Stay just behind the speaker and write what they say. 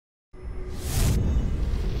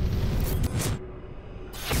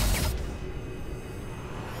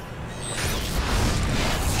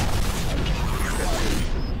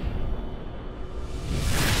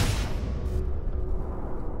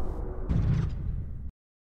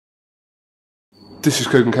This is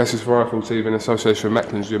KUGAN CASSIUS Rifle TV in association with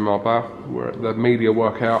Macklin's Gym Marbella. We're at the media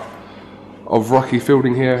workout of Rocky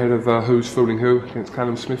fielding here, ahead of who's fielding who against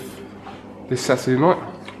Callum Smith this Saturday night.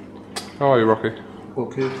 How are you, Rocky?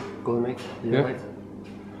 Okay, good mate. Yeah. Right.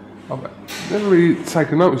 I've never really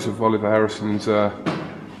taken notice of Oliver Harrison's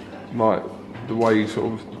like the way he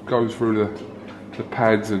sort of goes through the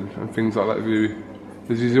pads and things like that with you.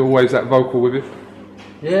 Is he always that vocal with you?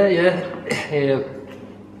 Yeah.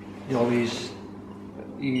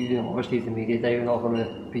 Obviously the media day, we're not going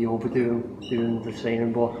to be overdoing the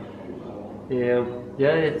training, but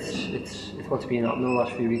it's what's been happening the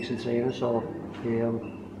last few weeks of training, so it's been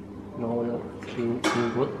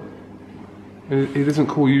good. He doesn't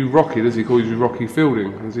call you Rocky, does he? He calls you Rocky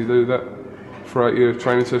Fielding. Does he do that throughout your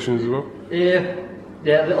training sessions as well? Yeah,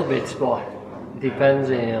 a little bit, but it depends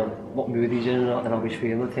what mood he's in and how he's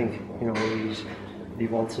feeling. I think he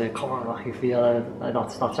wants to come on Rocky feel, and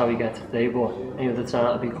that's how he gets today. But any other time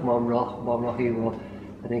it'll be come on Rocky. But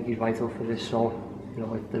I think he's vital for this, so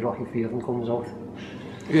the Rocky feeling comes out.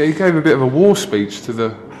 Yeah, he gave a bit of a war speech to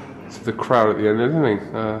the crowd at the end, didn't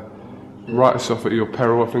he? Write us off at your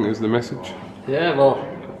peril, I think is the message. Yeah, well,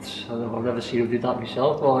 I've never seen him do that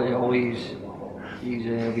myself, but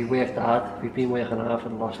we worked hard. We've been working hard for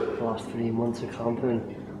the last 3 months of camp,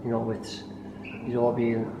 and he's all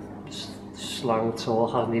been slang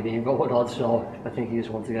talk, hasn't he been going on, so I think he just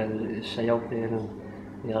wants to get his say out there, and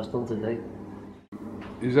he has done today.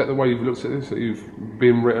 Is that the way you've looked at this, that you've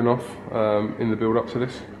been written off in the build up to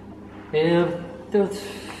this?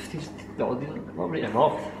 He's not written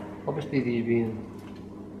off. Obviously there's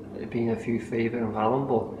been a few favour in Callum,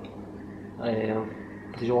 but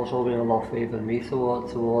there's also been a lot of favour in me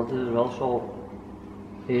towards it as well, so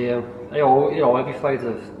every fight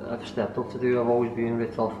I've stepped up to do, I've always been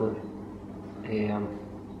written off of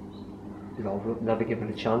never given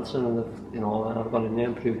a chance, and I've gone in there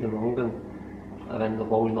and proved them wrong, and I've ended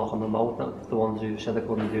up always knocking them out, the ones who said I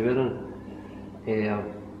couldn't do it, and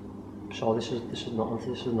so this is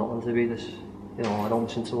nothing to be this. I don't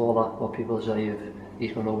listen to all that, what people say, if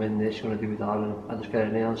he's going to win this, he's going to do that, and I just get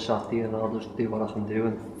in there on Saturday and I'll just do what I can do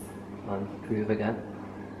and prove again.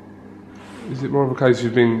 Is it more of a case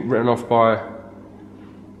you've been written off by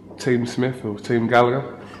Team Smith or Team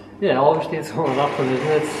Gallagher? Yeah, obviously it's going to happen, isn't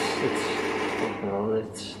it?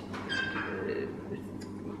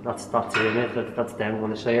 That's in it, that's them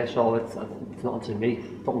going to say it, so it's not to me.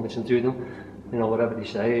 Don't listen to them. Whatever they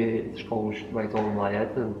say, it just goes right over my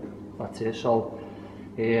head, and that's it. So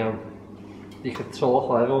you can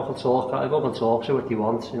talk, everyone can talk, say what they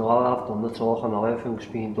want. I've done the talk, and everything's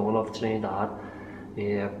been done, I've trained hard.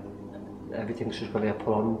 Everything's just going to get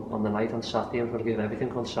put on the night on Saturday. I'm going to give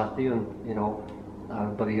everything on Saturday, and I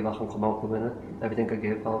believe I can come out and win it. Everything I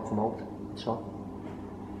give, I'll come out. So.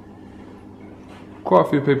 Quite a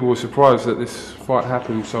few people were surprised that this fight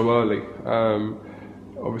happened so early.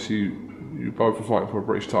 Obviously, you both are fighting for a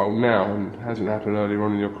British title now, and it hasn't happened earlier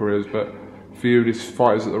on in your careers. But for you, this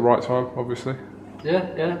fight is at the right time, obviously.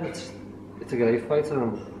 Yeah, it's a great fight,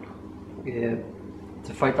 and it's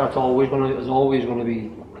a fight that's always going to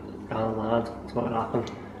be down the line. It's going to happen.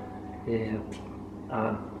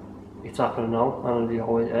 It's happening now, and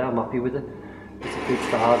I'm happy with it. It's a good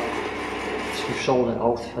start. We've sold it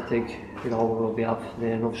out. I think we'll be up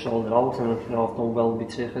there enough sold it out, and I've done well with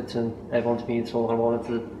tickets, and everyone's been talking about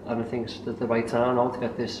it, and I think it's the right time now to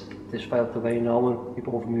get this fight out the way now, and we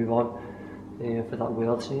both move on for that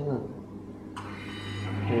world scene.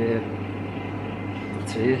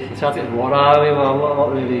 It's hard to get more out of me, but I'm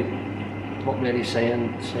not really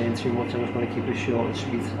saying too much. I'm just going to keep it short and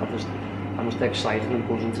sweet. I'm just excited and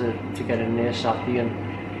buzzing to get in there Saturday and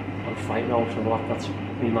fight now. So that's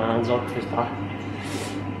my mind's on, is that.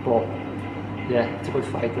 But yeah, it's a good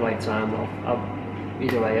fight at the right time.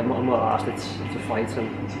 Either way, I'm not asked. It's a fight, and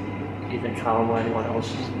either Callum or anyone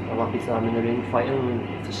else, I'm happy to have in the ring fighting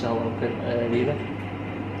and to sell out the arena.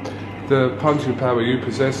 The punching power you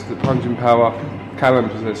possess, the punching power Callum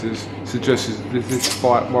possesses, suggests that this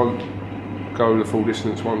fight won't go the full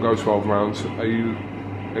distance, won't go 12 rounds. Are you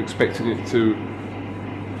expecting it to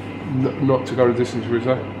not to go the distance, would you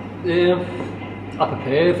say? I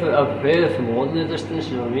prepare for more than the distance,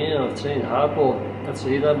 you know what I mean? I've trained hard, but that's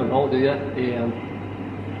it, I know, do you?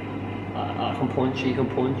 I can punch, he can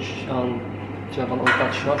punch, and whoever wants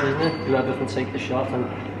that shot, isn't it? Whoever can take the shot and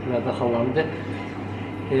whoever can land it.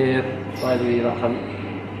 I believe I can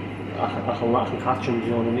catch him, do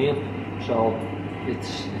you know what I mean? So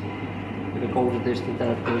if it goes the distance,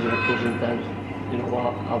 then it goes, if it doesn't, then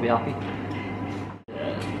I'll be happy.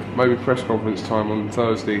 Maybe press conference time on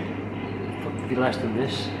Thursday. Be less than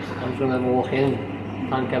this. I'm going to walk in,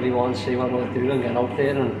 thank everyone, see what I'm going to do and get out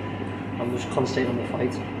there, and I'm just concentrating on the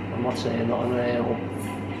fight. I'm not saying nothing.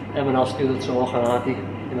 Everyone else do the talking, aren't they?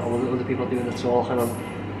 You know, other people doing the talking, and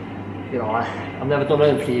you know, I've never done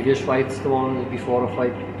it in previous fights. The one before a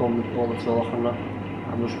fight, done all the talking.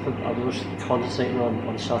 I was just concentrating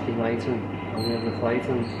on Saturday night and the fight,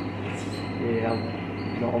 and yeah,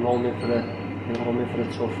 you know, I'm only for a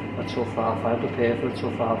tough hard fight, prepare for a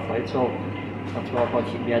tough hard fight. So that's what I've got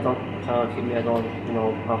to keep my head on. I can't keep my head on, you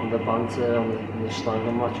know, having the banter and the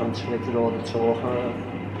slanger match on Twitter or the talk.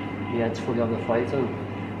 My head's fully on the fight, and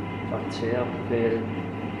that's it. I'm prepared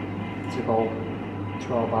to go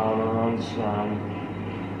 12-hour rounds and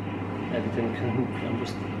everything.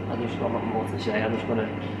 I just got nothing more to say. I'm just going to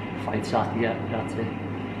fight Saturday. Yeah, that's it.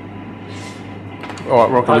 All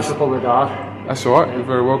right, Rocky. Thanks for coming down. That's all right. You're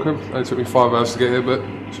very welcome. It took me 5 hours to get here, but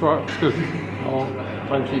it's all right. It's good. Oh,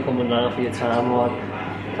 thanks for coming down, for your time, Lord.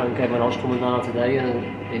 Thank everyone else coming down today, and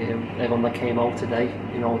everyone that came out today.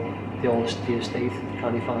 You know, the estate,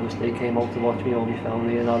 Candy Farm Estate came out to watch me, all my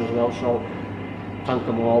family and that as well. So thank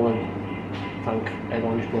them all, and thank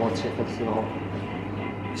everyone who's bought tickets. You know,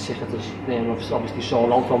 tickets obviously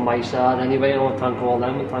sold out on my side anyway. I want to thank all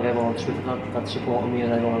them, and thank everyone on Twitter that's supporting me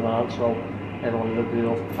and everyone around. So everyone in the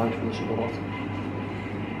group, thanks for the support.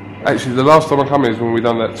 Actually, the last time I come here is when we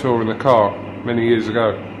done that tour in the car many years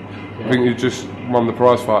ago. Yeah. I think you just won the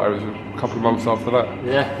prize fighter. It was a couple of months after that.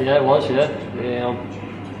 Yeah, it was. Yeah,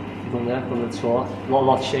 done the tour. A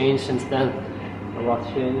lot changed since then. A lot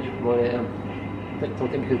changed, but I don't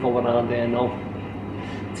think we could go around there now.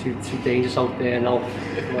 Too dangerous out there now.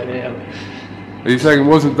 But, are you saying it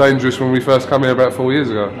wasn't dangerous when we first came here about 4 years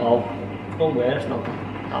ago? No, don't worry, it's not.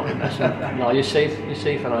 No, you're safe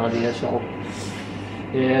around here. So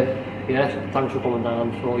yeah, thanks for coming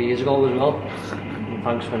down 4 years ago as well. And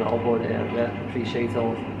thanks for now, but appreciate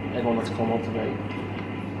all everyone that's come out today.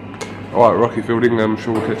 Alright, Rocky Fielding, I'm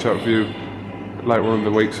sure we'll catch up with you later on in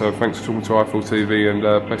the week, so thanks for talking to iFull TV, and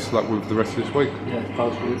best of luck with the rest of this week. Yeah,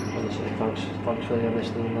 thanks for listening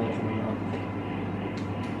and coming down.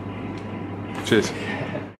 Cheers.